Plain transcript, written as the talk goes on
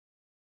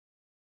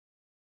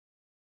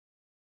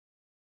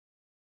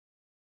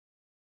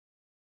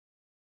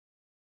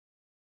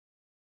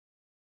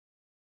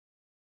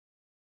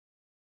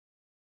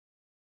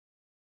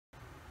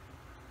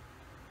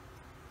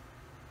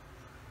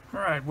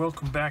Alright,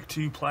 welcome back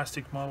to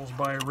Plastic Models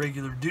by a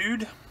Regular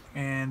Dude,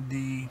 and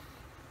the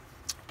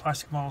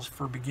Plastic Models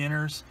for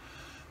Beginners,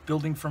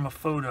 building from a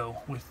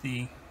photo with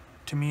the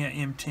Tamiya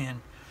M10.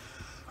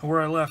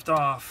 Where I left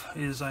off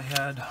is I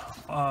had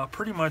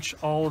pretty much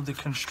all of the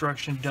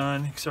construction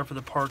done except for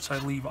the parts I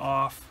leave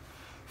off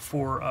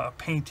for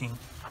painting.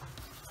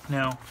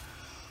 Now,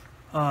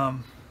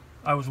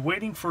 I was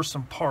waiting for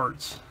some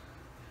parts,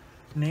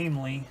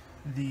 namely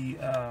the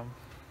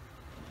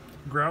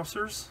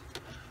grousers.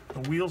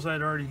 The wheels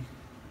I'd already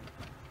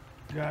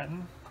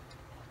gotten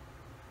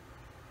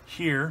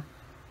here,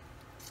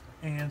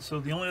 and so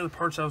the only other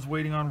parts I was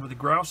waiting on were the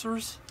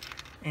grousers,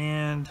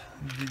 and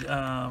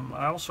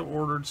I also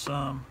ordered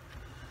some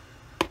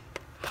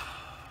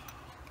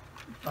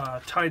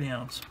tie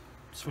downs,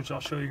 which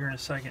I'll show you here in a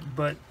second.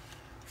 But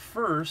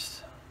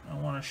first, I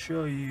want to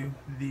show you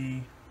the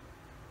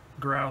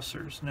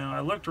grousers. Now, I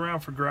looked around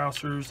for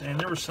grousers, and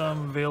there were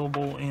some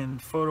available in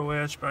photo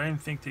etch, but I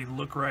didn't think they'd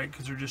look right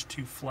because they're just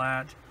too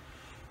flat.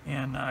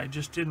 And I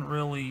just didn't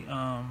really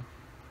have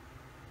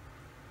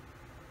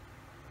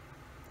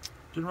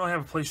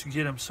a place to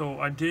get them,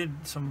 so I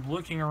did some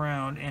looking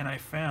around, and I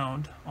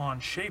found on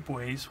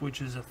Shapeways,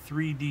 which is a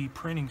 3D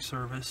printing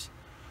service,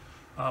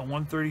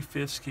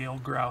 1/35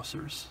 scale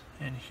grousers,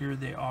 and here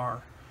they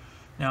are.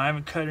 Now, I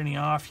haven't cut any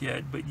off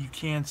yet, but you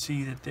can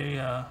see that they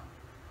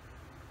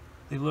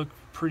look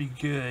pretty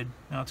good.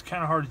 Now, it's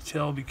kind of hard to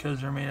tell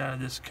because they're made out of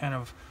this kind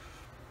of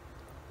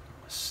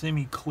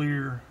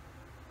semi-clear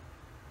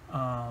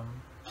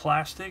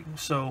plastic.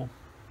 So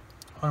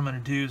what I'm going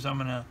to do is I'm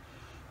going to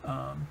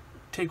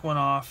take one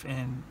off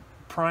and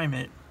prime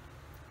it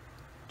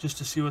just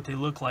to see what they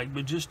look like.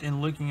 But just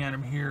in looking at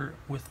them here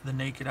with the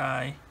naked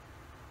eye,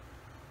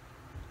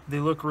 they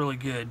look really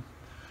good.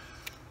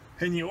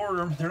 And you order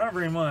them, they're not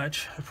very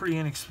much,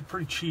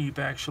 pretty cheap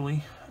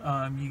actually.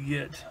 You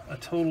get a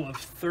total of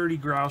 30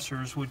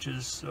 grousers, which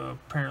is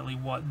apparently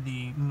what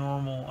the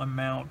normal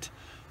amount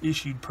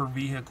issued per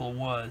vehicle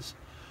was.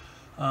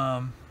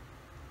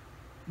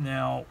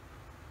 Now,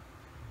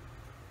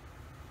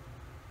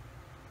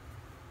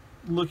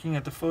 looking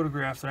at the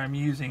photograph that I'm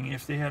using,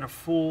 if they had a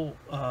full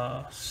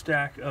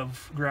stack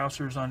of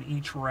grousers on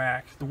each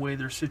rack, the way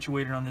they're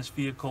situated on this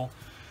vehicle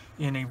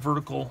in a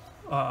vertical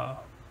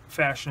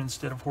fashion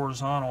instead of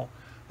horizontal,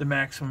 the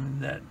maximum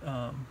that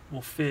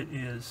will fit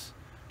is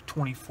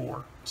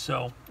 24.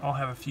 So I'll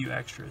have a few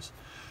extras.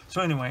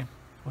 So anyway,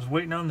 was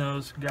waiting on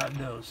those, got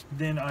those.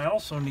 Then I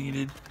also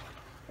needed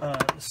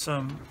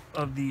some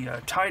of the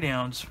tie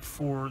downs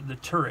for the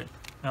turret.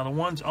 Now, the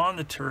ones on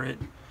the turret,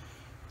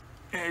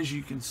 as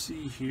you can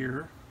see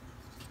here,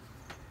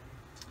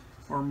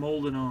 are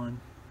molded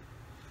on.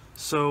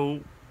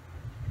 So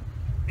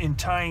in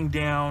tying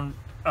down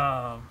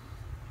the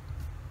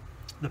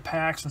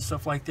packs and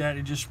stuff like that,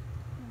 it just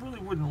really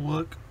wouldn't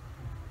look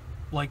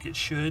like it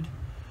should.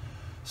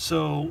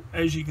 So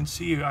as you can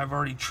see, I've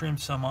already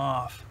trimmed some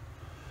off.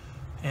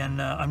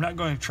 And I'm not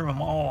going to trim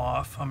them all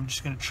off. I'm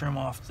just going to trim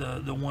off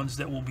the ones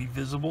that will be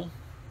visible,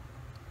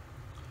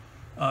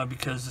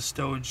 because the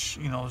stowage,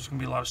 you know, there's going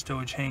to be a lot of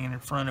stowage hanging in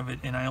front of it,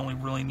 and I only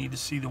really need to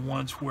see the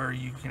ones where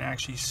you can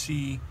actually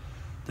see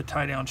the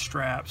tie-down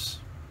straps,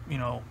 you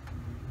know,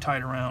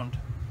 tied around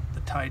the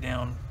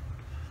tie-down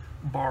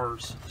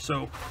bars.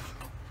 So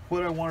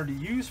what I wanted to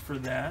use for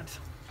that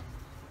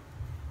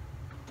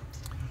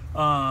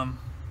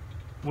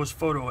was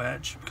photo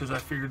etch, because I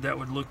figured that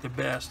would look the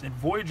best. And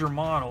Voyager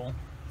Model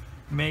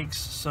makes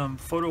some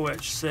photo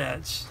etch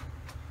sets.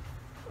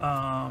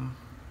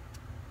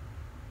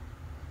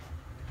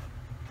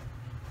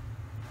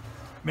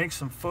 Makes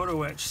some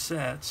photo etch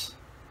sets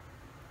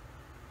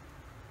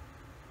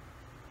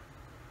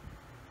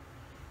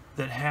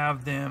that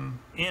have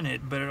them in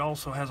it, but it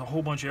also has a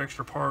whole bunch of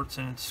extra parts,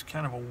 and it's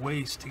kind of a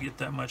waste to get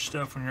that much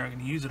stuff when you're not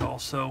going to use it all.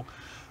 So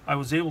I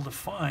was able to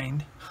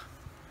find,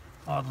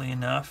 oddly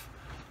enough,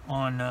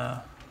 on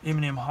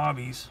M&M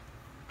Hobbies,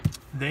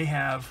 they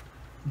have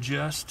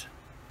just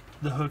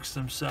the hooks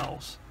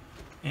themselves,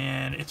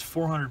 and it's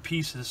 400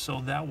 pieces,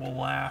 so that will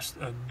last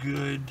a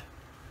good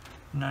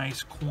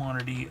nice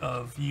quantity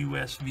of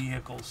US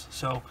vehicles.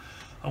 So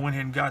I went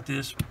ahead and got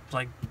this,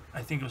 like,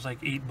 I think it was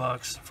like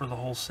 $8 for the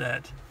whole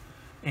set,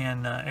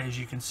 and as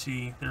you can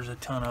see, there's a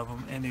ton of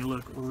them, and they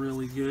look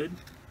really good.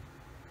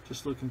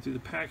 Just looking through the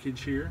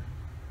package here.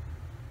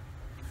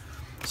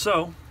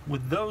 So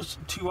with those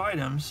two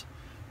items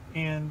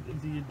and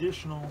the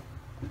additional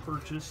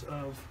purchase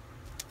of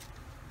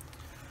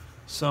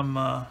some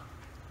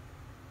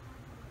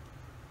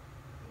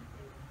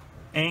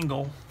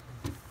angle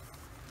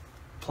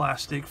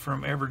plastic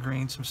from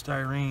Evergreen, some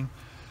styrene,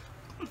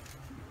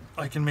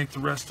 I can make the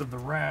rest of the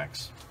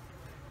racks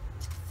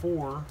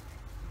for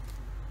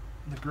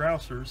the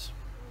grousers.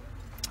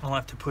 I'll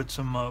have to put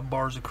some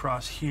bars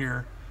across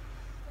here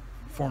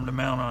for them to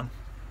mount on.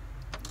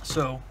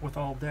 So with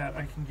all that,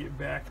 I can get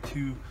back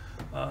to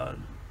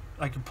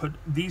I can put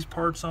these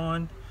parts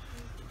on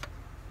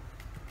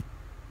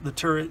the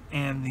turret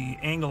and the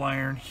angle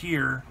iron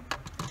here.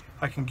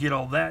 I can get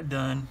all that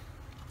done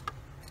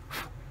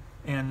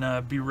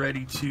and be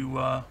ready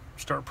to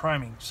start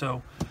priming.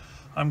 So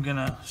I'm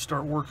gonna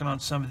start working on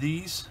some of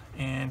these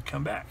and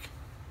come back.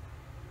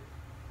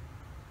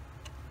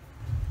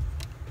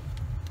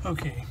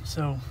 Okay,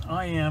 so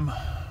I am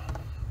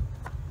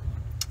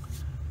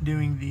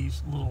doing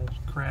these little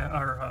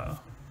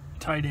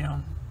tie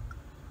down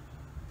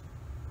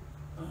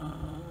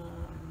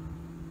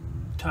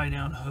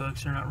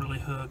hooks. They're not really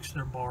hooks,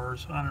 they're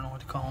bars. I don't know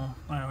what to call them.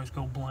 I always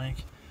go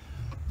blank.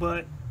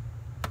 But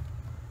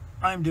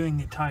I'm doing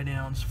the tie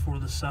downs for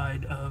the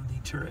side of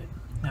the turret.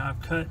 Now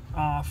I've cut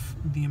off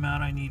the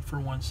amount I need for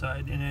one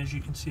side, and as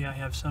you can see I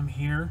have some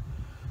here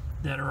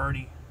that are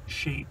already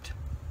shaped.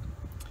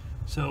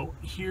 So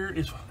here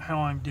is how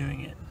I'm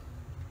doing it,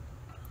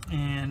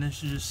 and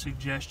this is just a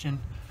suggestion,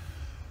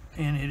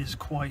 and it is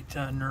quite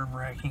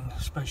nerve-wracking,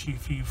 especially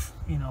if you've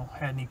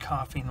had any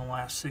coffee in the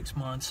last 6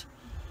 months.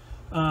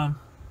 So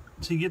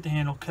you get the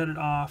handle, cut it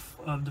off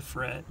of the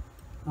fret.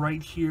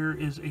 Right here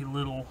is a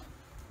little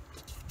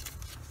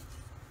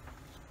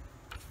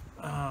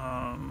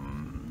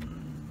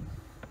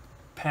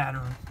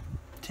pattern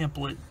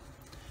template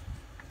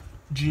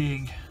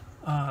jig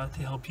to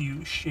help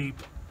you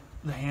shape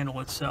the handle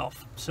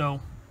itself.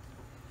 So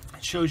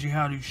it shows you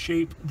how to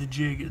shape the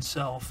jig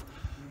itself.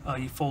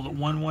 You fold it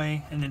one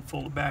way and then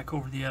fold it back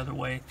over the other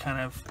way, kind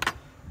of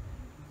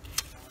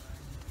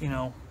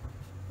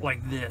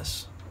like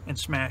this, and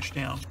smash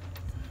down.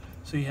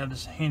 So you have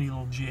this handy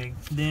little jig.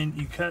 Then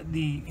you cut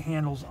the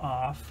handles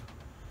off,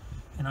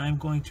 and I'm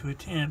going to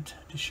attempt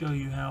to show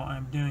you how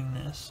I'm doing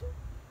this.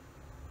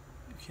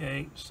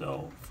 Okay,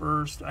 so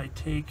first I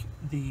take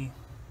the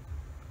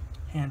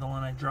handle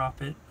and I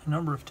drop it a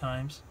number of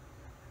times.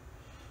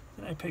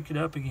 Then I pick it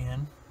up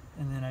again,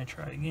 and then I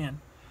try again.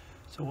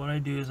 So what I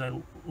do is I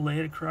lay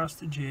it across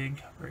the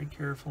jig very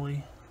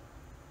carefully.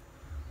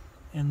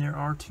 And there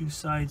are two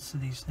sides to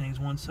these things.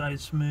 One side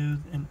is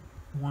smooth and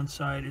one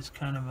side is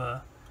kind of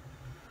a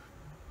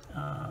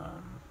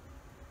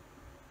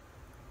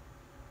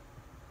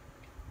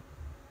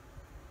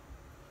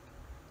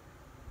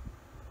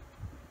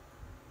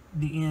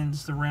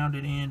the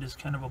rounded end is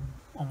kind of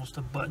almost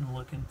a button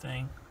looking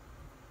thing.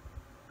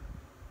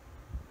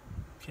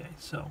 Okay,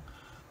 so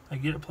I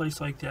get a place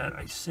like that,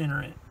 I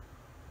center it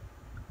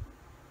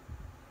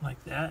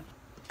like that.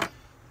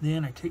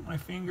 Then I take my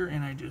finger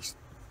and I just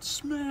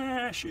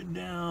smash it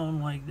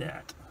down like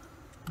that.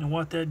 And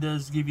what that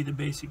does is give you the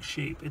basic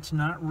shape. It's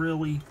not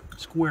really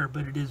square,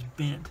 but it is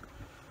bent.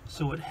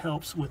 So it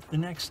helps with the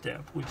next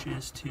step, which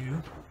is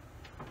to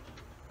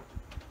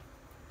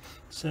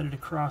set it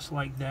across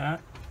like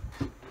that,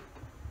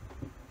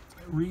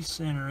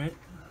 recenter it,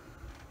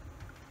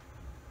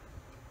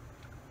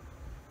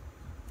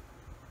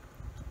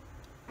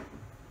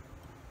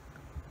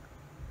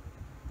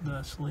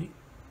 thusly,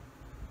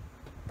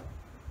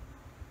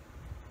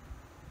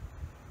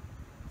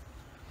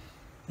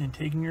 then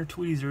taking your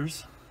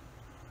tweezers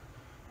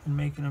and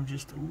making them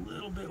just a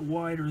little bit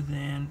wider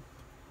than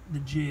the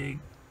jig,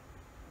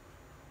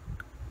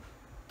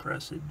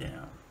 press it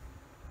down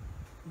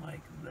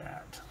like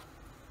that,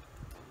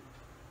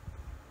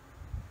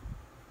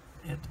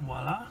 and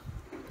voila,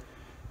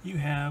 you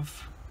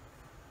have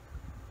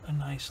a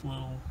nice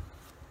little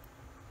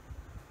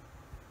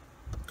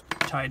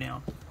tie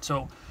down.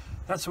 So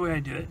that's the way I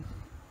do it,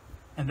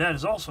 and that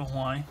is also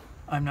why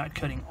I'm not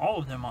cutting all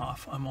of them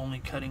off. I'm only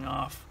cutting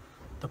off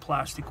the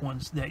plastic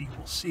ones that you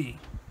will see,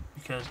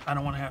 because I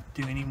don't want to have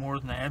to do any more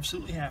than I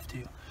absolutely have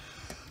to.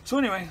 So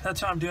anyway,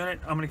 that's how I'm doing it.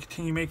 I'm going to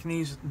continue making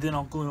these, then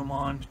I'll glue them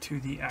on to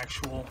the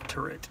actual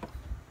turret.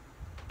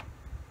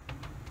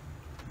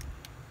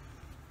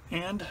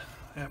 And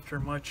after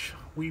much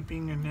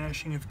weeping and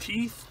gnashing of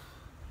teeth,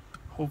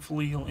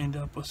 hopefully you'll end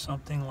up with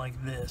something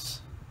like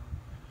this.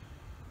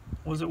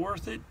 Was it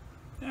worth it?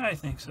 Yeah, I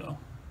think so.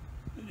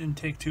 It didn't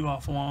take too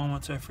awful long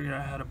once I figured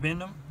out how to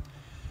bend them,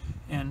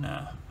 and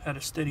how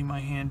to steady my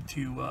hand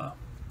to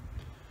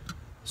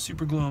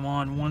super glue them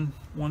on.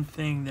 One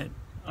thing that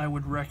I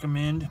would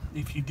recommend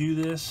if you do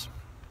this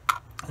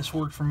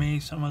worked for me.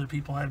 Some other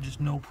people have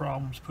just no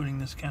problems putting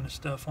this kind of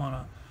stuff on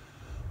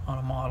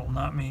a model.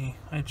 Not me.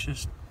 It's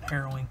just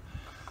harrowing.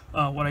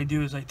 What I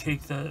do is I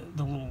take the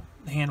little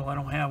handle, I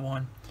don't have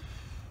one,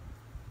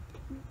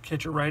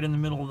 catch it right in the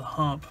middle of the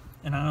hump,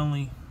 and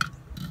I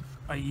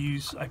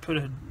put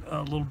a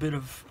little bit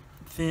of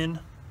thin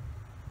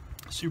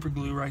super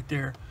glue right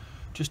there.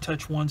 Just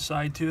touch one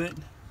side to it,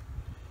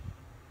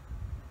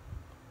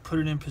 put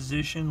it in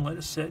position, let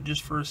it set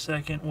just for a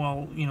second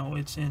while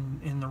it's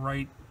in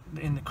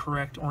the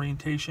correct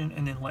orientation,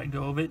 and then let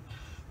go of it.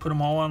 Put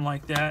them all on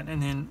like that,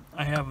 and then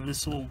I have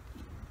this little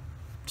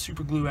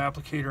super glue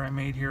applicator I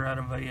made here out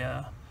of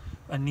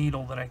a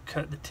needle that I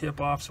cut the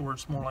tip off so where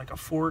it's more like a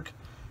fork.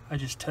 I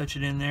just touch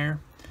it in there,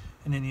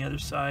 and then the other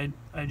side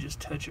I just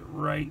touch it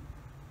right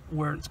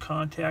where it's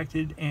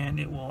contacted, and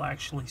it will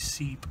actually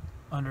seep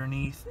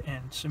underneath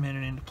and cement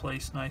it into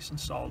place nice and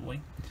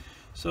solidly.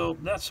 So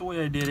that's the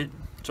way I did it.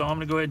 So I'm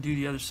going to go ahead and do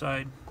the other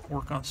side,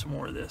 work on some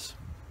more of this.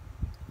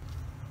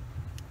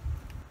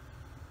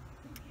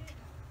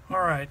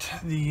 Alright,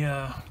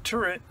 the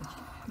turret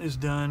is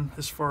done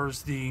as far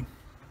as the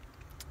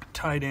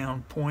tie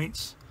down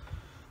points.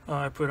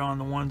 I put on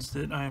the ones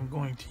that I'm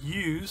going to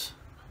use.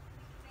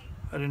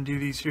 I didn't do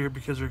these here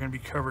because they're going to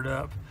be covered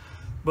up,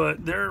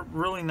 but they're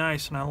really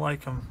nice and I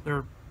like them.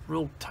 They're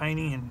real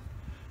tiny and,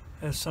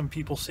 as some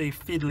people say,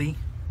 fiddly,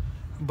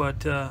 but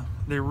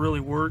they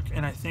really work,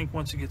 and I think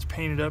once it gets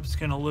painted up it's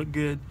going to look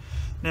good.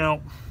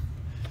 Now,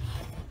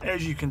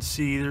 as you can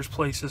see, there's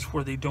places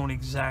where they don't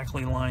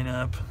exactly line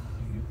up,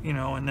 you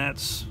know, and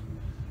that's,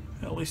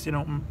 at least they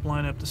don't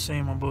line up the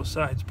same on both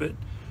sides, but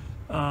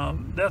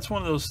that's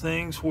one of those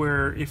things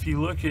where if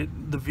you look at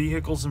the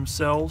vehicles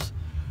themselves,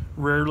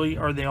 rarely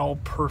are they all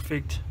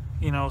perfect,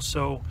 you know.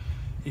 So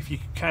if you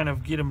kind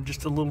of get them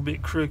just a little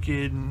bit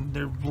crooked and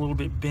they're a little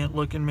bit bent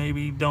looking,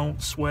 maybe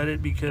don't sweat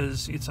it,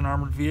 because it's an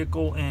armored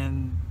vehicle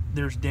and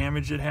there's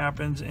damage that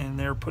happens, and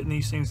they're putting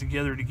these things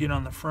together to get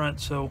on the front.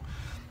 So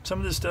some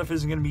of this stuff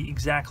isn't going to be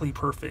exactly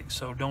perfect,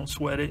 so don't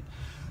sweat it.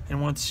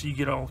 And once you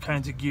get all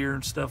kinds of gear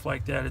and stuff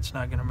like that, it's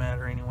not going to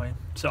matter anyway.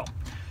 So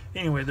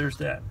anyway, there's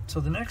that. So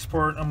the next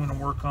part I'm going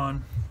to work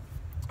on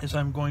is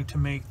I'm going to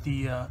make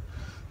the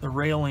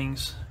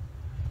railings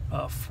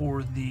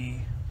for the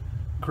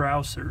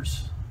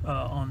grousers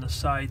on the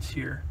sides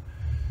here.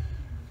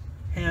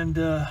 And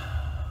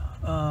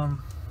I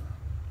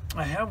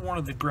have one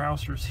of the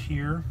grousers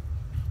here,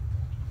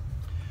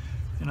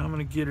 and I'm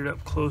going to get it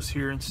up close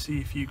here and see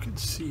if you can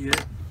see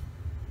it.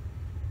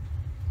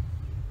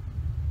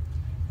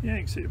 Yeah,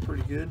 you can see it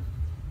pretty good.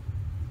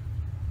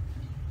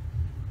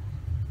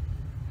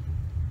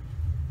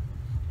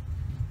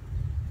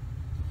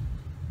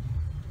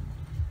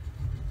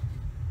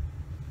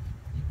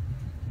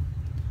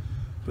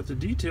 But the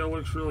detail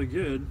looks really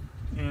good,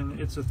 and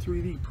it's a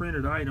 3D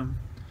printed item,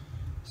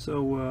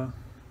 so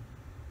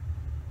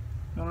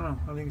I don't know,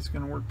 I think it's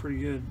going to work pretty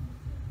good.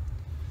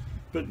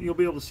 But you'll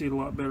be able to see it a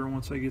lot better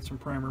once I get some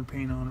primer and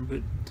paint on it.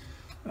 But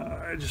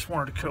I just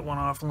wanted to cut one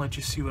off and let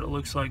you see what it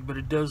looks like. But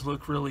it does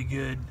look really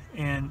good,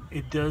 and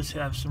it does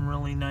have some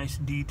really nice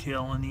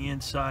detail on the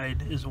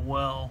inside as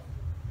well.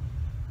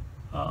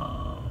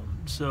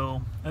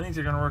 So I think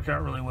they're going to work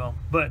out really well.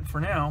 But for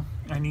now,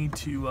 I need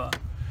to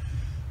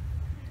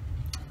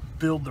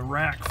build the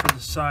rack for the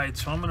side,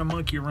 so I'm going to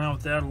monkey around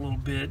with that a little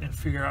bit and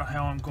figure out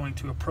how I'm going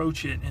to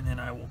approach it, and then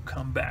I will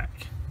come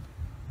back.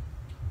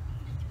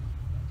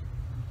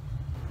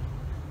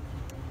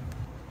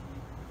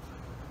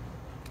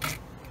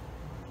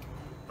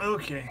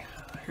 Okay,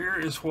 here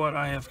is what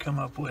I have come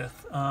up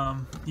with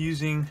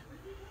using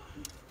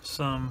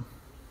some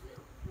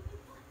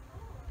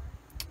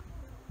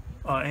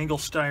angle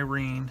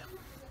styrene.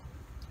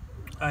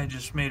 I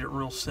just made it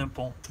real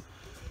simple,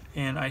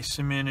 and I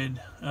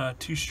cemented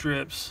 2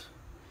 strips,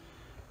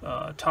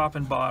 top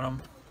and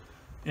bottom,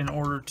 in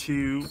order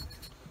to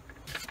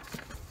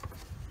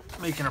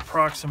make an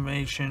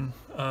approximation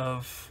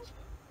of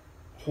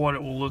what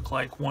it will look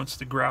like once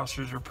the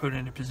grousers are put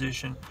into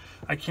position.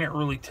 I can't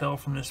really tell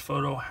from this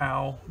photo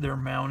how they're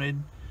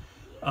mounted,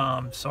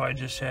 so I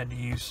just had to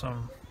use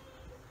some,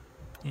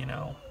 you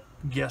know,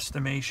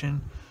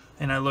 guesstimation.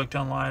 And I looked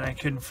online, I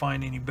couldn't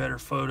find any better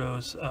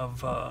photos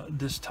of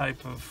this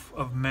type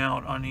of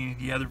mount on any of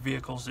the other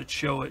vehicles that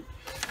show it.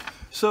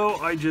 So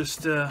I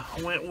just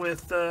went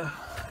with,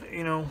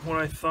 you know, what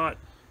I thought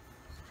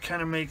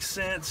kind of makes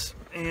sense,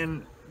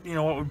 and, you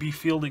know, what would be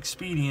field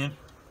expedient.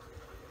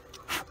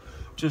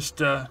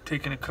 Just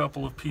taking a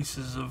couple of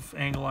pieces of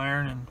angle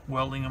iron and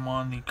welding them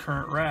on the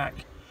current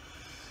rack.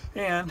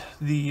 And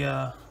the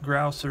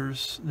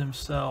grousers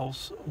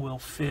themselves will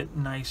fit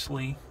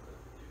nicely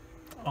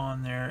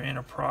on there and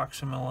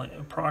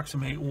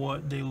approximate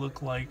what they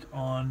look like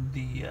on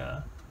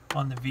the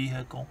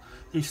vehicle.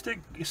 They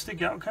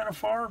stick out kind of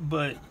far,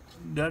 but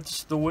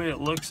that's the way it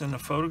looks in the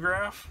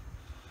photograph.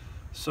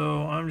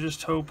 So I'm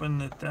just hoping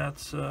that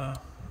that's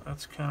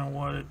kind of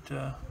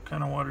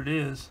what it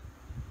is.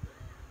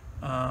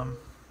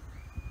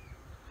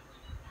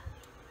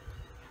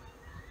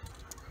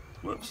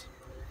 Whoops.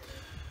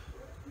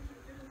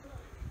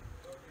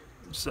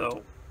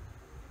 So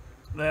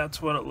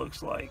that's what it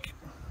looks like.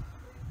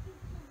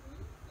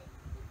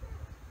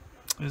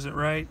 Is it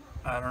right?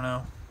 I don't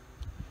know.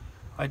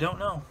 I don't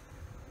know.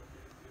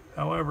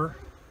 However,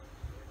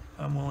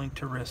 I'm willing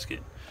to risk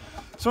it.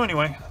 So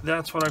anyway,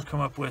 that's what I've come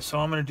up with. So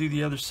I'm going to do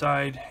the other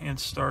side and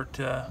start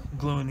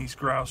gluing these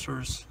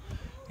grousers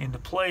into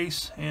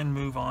place and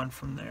move on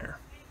from there.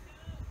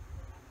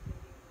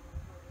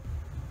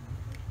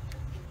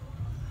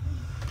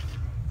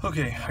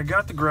 Okay, I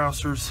got the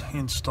grousers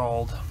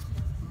installed,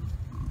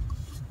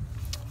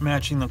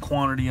 matching the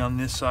quantity on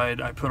this side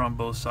I put on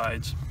both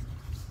sides.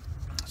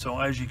 So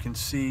as you can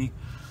see,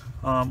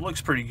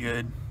 looks pretty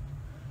good,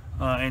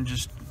 and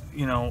just,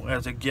 you know,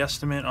 as a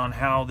guesstimate on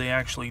how they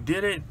actually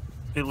did it,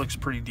 it looks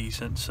pretty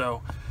decent.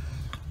 So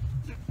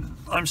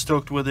I'm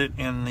stoked with it.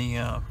 And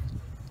the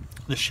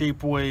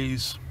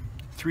Shapeways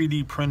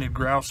 3D printed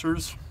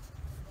grousers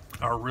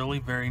are really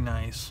very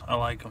nice. I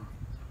like them,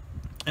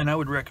 and I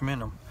would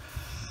recommend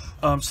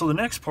them. So the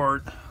next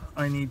part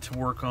I need to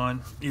work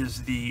on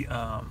is the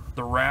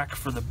rack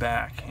for the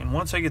back. And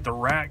once I get the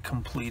rack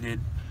completed,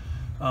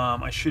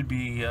 I should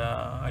be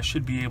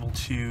able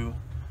to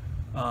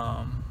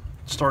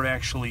start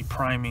actually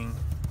priming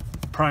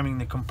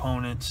the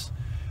components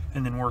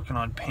and then working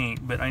on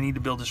paint. But I need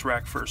to build this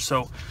rack first.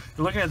 So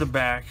looking at the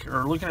back,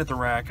 or looking at the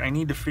rack, I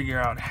need to figure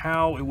out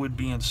how it would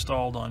be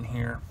installed on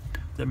here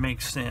that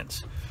makes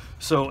sense.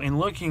 So in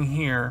looking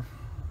here,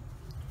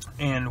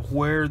 and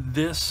where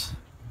this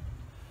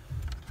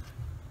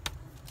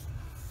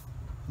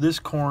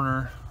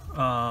corner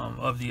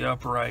of the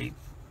upright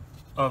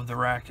of the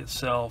rack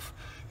itself,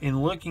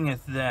 in looking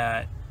at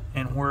that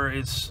and where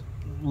it's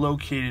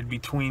located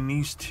between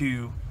these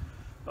two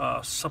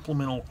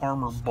supplemental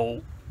armor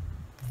bolt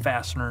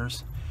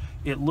fasteners,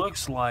 it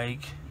looks like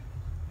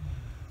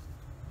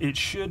it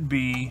should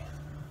be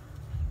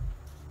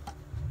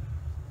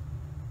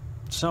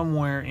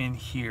somewhere in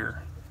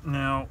here.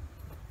 Now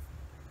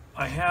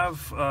I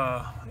have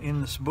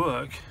in this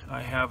book,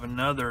 I have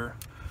another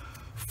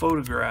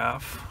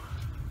photograph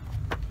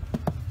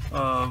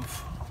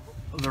of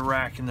the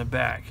rack in the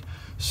back.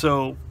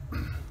 So,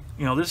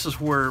 you know, this is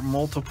where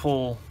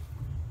multiple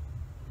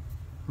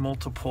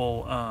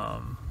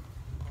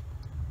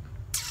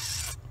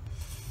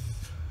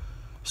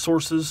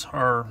sources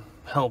are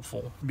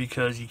helpful,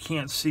 because you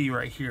can't see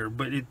right here,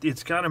 but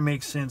it's got to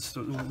make sense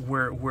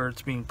where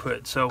it's being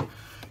put. So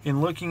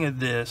in looking at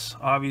this,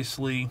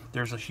 obviously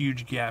there's a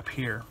huge gap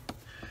here,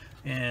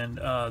 and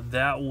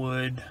that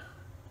would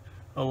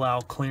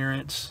allow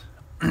clearance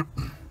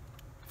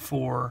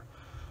for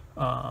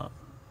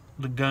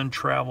the gun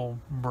travel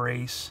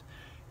brace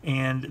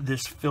and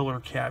this filler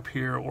cap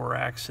here, or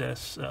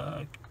access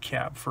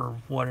cap for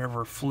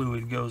whatever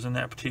fluid goes in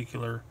that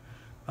particular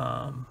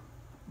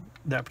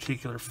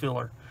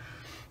filler.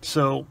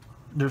 So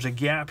there's a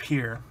gap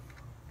here,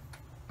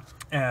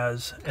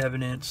 as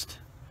evidenced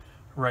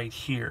right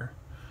here.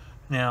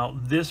 Now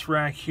this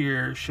rack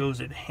here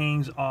shows it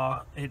hangs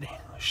off. It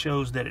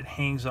shows that it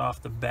hangs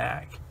off the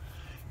back,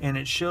 and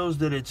it shows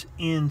that it's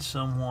in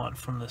somewhat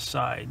from the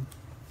side.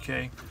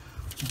 Okay,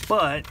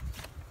 but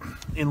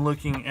in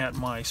looking at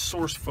my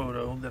source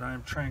photo that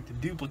I'm trying to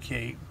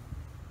duplicate,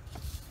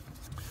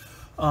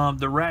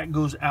 the rack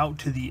goes out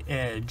to the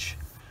edge,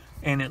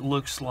 and it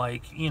looks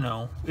like, you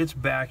know, it's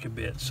back a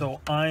bit. So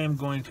I am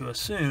going to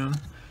assume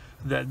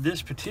that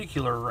this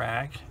particular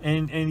rack,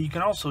 and you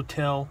can also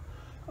tell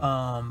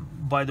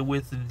by the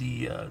width of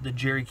the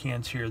jerry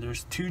cans here.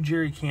 There's 2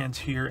 jerry cans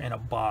here and a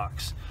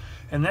box,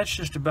 and that's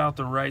just about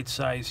the right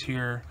size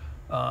here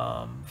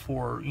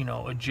for, you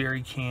know, a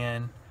jerry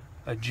can,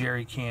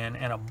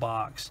 and a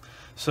box.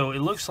 So it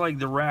looks like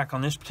the rack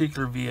on this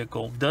particular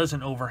vehicle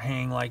doesn't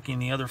overhang like in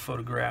the other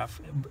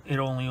photograph. It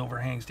only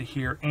overhangs to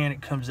here, and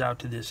it comes out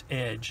to this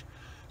edge.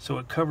 So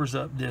it covers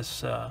up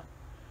this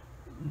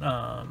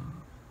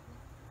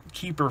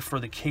keeper for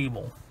the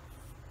cable,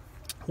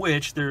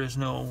 which there is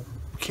no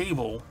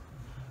cable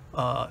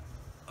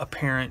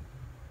apparent.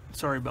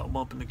 Sorry about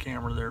bumping the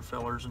camera there,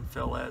 fellers and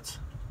fellettes.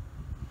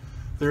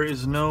 There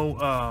is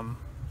no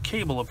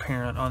cable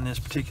apparent on this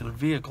particular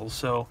vehicle,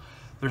 so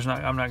there's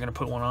not. I'm not going to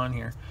put one on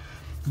here.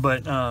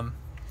 But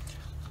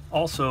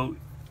also,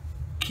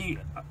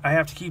 I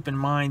have to keep in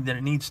mind that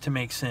it needs to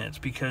make sense,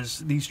 because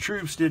these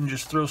troops didn't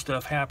just throw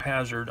stuff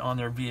haphazard on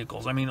their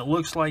vehicles. I mean, it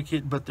looks like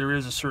it, but there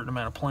is a certain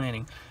amount of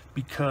planning,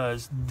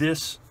 because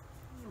this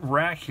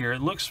rack here,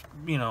 it looks,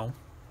 you know,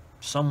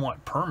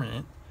 somewhat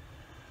permanent,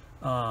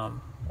 or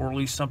at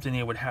least something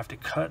they would have to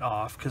cut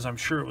off, because I'm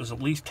sure it was at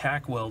least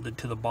tack welded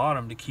to the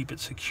bottom to keep it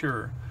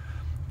secure.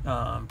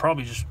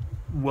 Probably just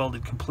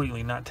welded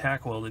completely, not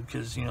tack welded,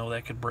 because, you know,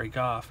 that could break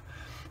off.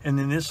 And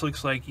then this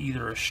looks like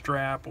either a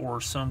strap or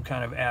some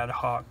kind of ad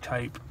hoc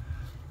type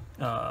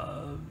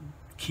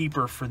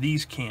keeper for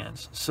these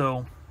cans.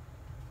 So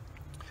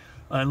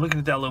looking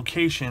at that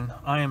location,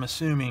 I am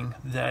assuming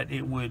that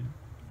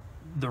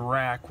the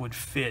rack would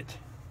fit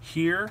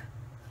here.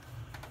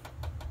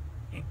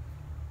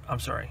 I'm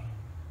sorry,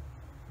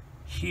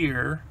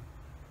 here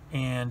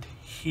and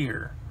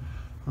here.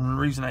 And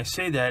the reason I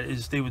say that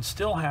is they would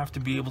still have to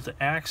be able to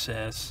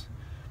access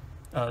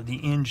the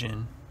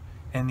engine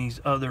and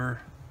these other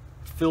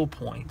fill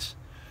points.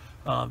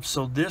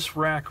 So this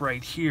rack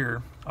right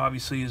here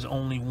obviously is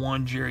only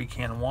 1 jerry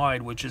can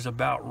wide, which is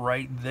about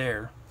right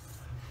there.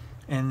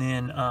 And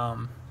then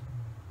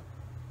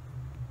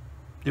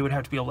they would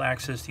have to be able to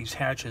access these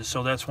hatches.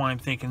 So that's why I'm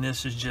thinking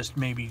this is just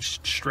maybe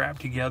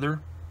strapped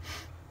together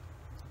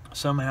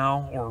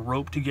somehow, or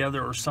roped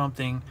together, or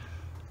something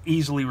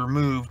easily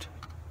removed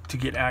to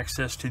get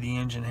access to the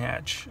engine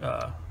hatch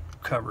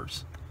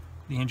covers,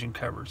 the engine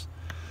covers.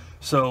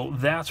 So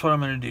that's what I'm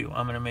going to do.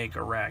 I'm going to make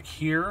a rack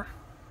here,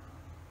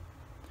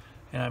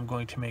 and I'm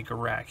going to make a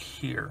rack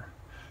here,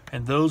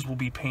 and those will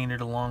be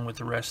painted along with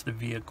the rest of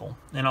the vehicle.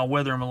 And I'll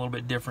weather them a little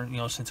bit different, you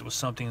know, since it was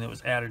something that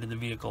was added to the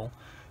vehicle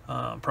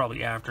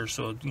probably after,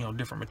 so, you know,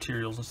 different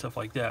materials and stuff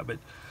like that. But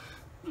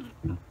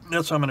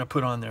that's what I'm going to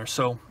put on there.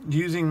 So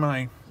using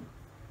my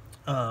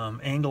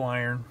angle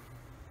iron,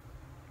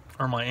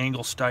 or my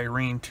angle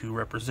styrene to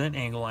represent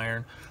angle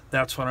iron,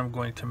 that's what I'm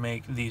going to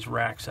make these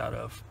racks out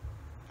of.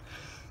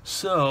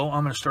 So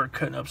I'm going to start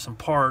cutting up some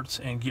parts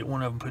and get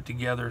one of them put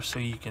together so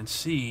you can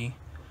see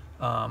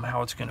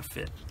how it's going to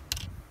fit.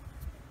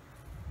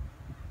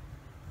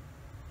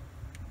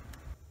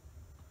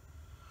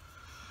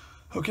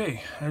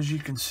 Okay, as you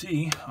can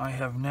see, I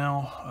have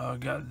now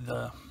got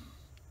the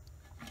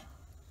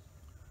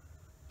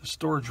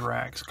storage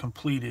racks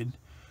completed,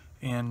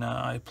 and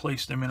I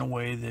placed them in a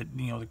way that,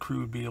 you know, the crew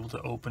would be able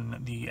to open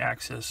the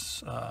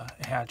access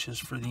hatches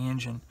for the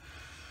engine.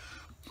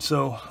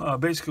 So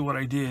basically what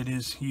I did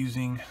is,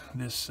 using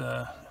this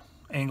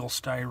angle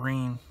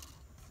styrene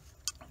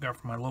I got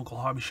from my local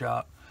hobby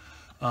shop,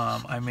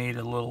 I made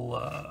a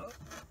little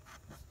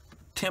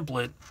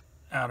template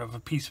out of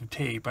a piece of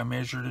tape. I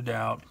measured it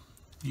out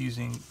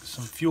using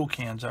some fuel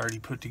cans I already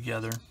put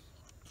together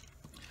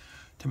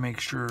to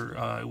make sure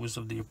it was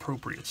of the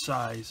appropriate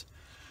size,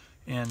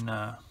 and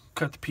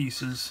cut the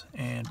pieces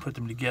and put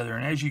them together.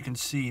 And as you can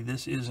see,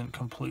 this isn't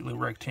completely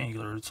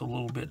rectangular, it's a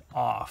little bit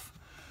off.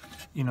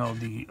 You know,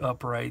 the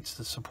uprights,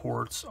 the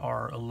supports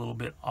are a little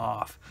bit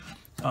off.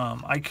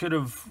 I could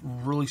have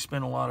really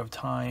spent a lot of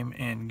time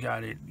and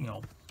got it, you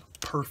know,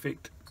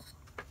 perfect,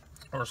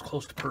 or as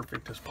close to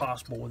perfect as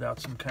possible without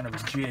some kind of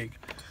a jig.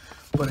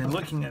 But in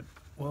looking at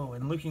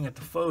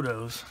the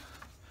photos,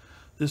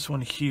 this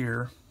one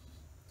here,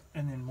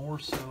 and then more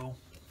so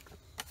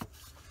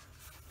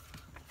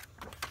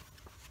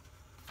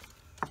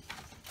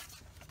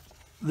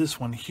this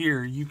one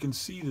here, you can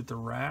see that the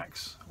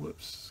racks,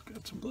 whoops,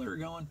 got some glare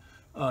going.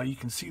 You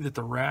can see that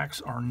the racks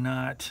are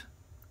not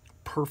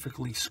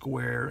perfectly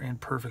square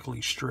and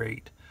perfectly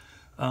straight.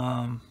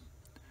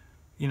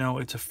 You know,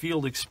 it's a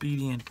field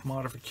expedient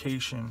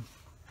modification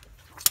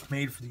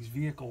made for these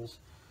vehicles.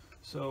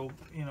 So,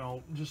 you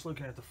know, just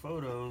looking at the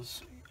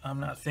photos, I'm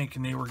not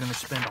thinking they were going to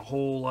spend a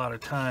whole lot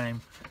of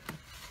time,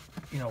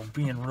 you know,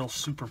 being real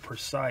super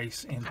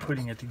precise and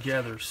putting it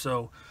together.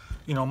 So,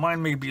 you know,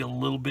 mine may be a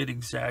little bit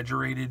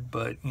exaggerated,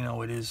 but, you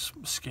know, it is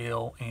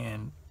scale,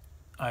 and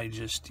I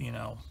just, you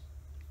know,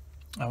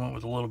 I went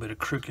with a little bit of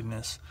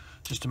crookedness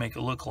just to make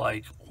it look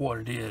like what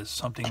it is,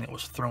 something that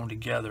was thrown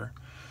together.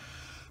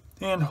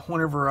 And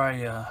whenever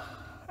I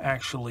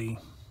actually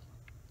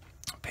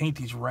paint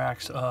these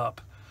racks up,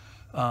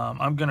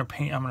 I'm gonna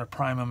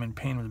prime them and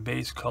paint them the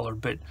base color.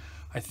 But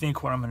I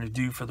think what I'm gonna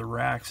do for the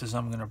racks is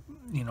I'm gonna,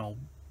 you know,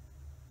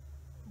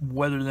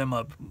 weather them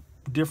up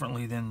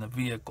differently than the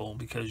vehicle,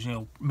 because, you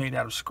know, made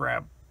out of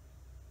scrap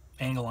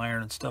angle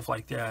iron and stuff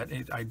like that,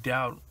 I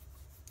doubt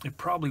it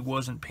probably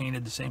wasn't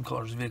painted the same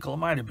color as the vehicle. It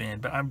might have been,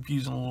 but I'm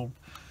using a little,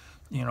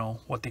 you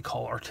know, what they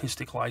call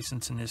artistic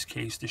license in this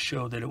case, to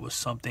show that it was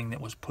something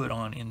that was put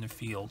on in the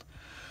field.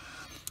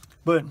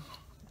 But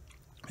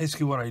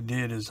basically what I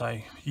did is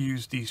I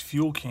used these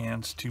fuel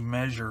cans to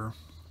measure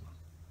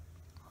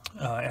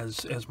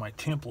as my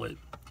template,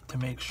 to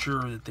make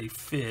sure that they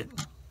fit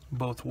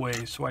both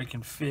ways. So I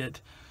can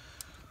fit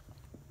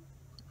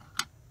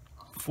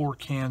 4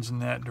 cans in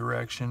that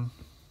direction,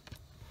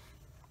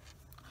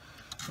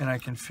 and I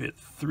can fit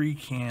 3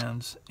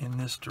 cans in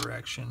this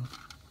direction,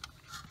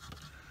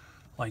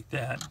 like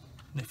that.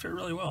 They fit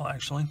really well,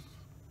 actually.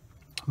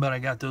 But I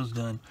got those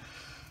done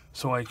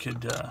so I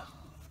could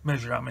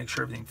measure out, make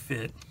sure everything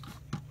fit,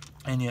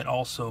 and yet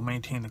also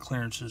maintain the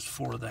clearances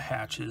for the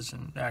hatches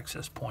and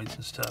access points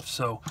and stuff.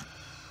 So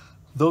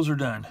those are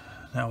done.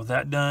 Now with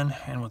that done,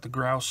 and with the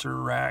grouser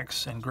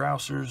racks and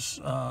grousers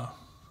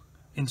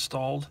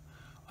installed,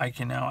 I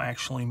can now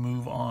actually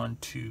move on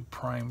to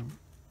priming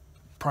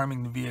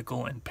the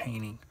vehicle and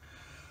painting.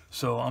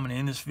 So I'm going to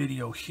end this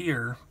video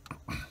here.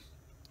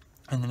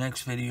 In the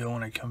next video,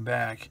 when I come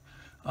back,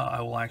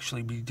 I will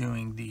actually be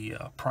doing the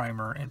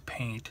primer and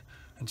paint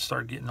and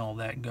start getting all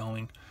that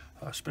going,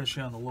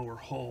 especially on the lower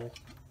hull,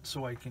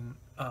 so I can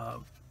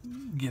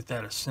get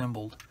that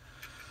assembled.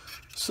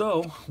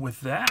 So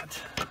with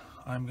that,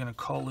 I'm going to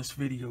call this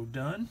video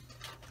done.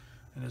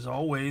 And as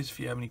always, if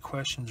you have any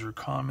questions or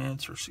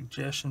comments or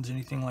suggestions,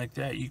 anything like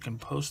that, you can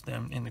post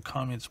them in the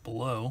comments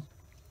below,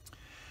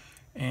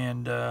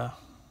 and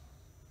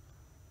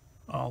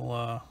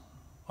I'll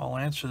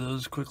answer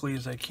those as quickly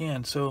as I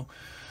can. So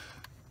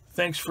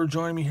thanks for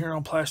joining me here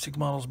on Plastic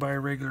Models by a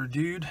Regular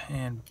Dude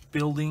and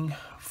Building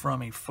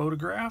from a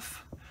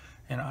Photograph,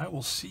 and I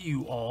will see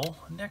you all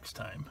next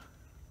time.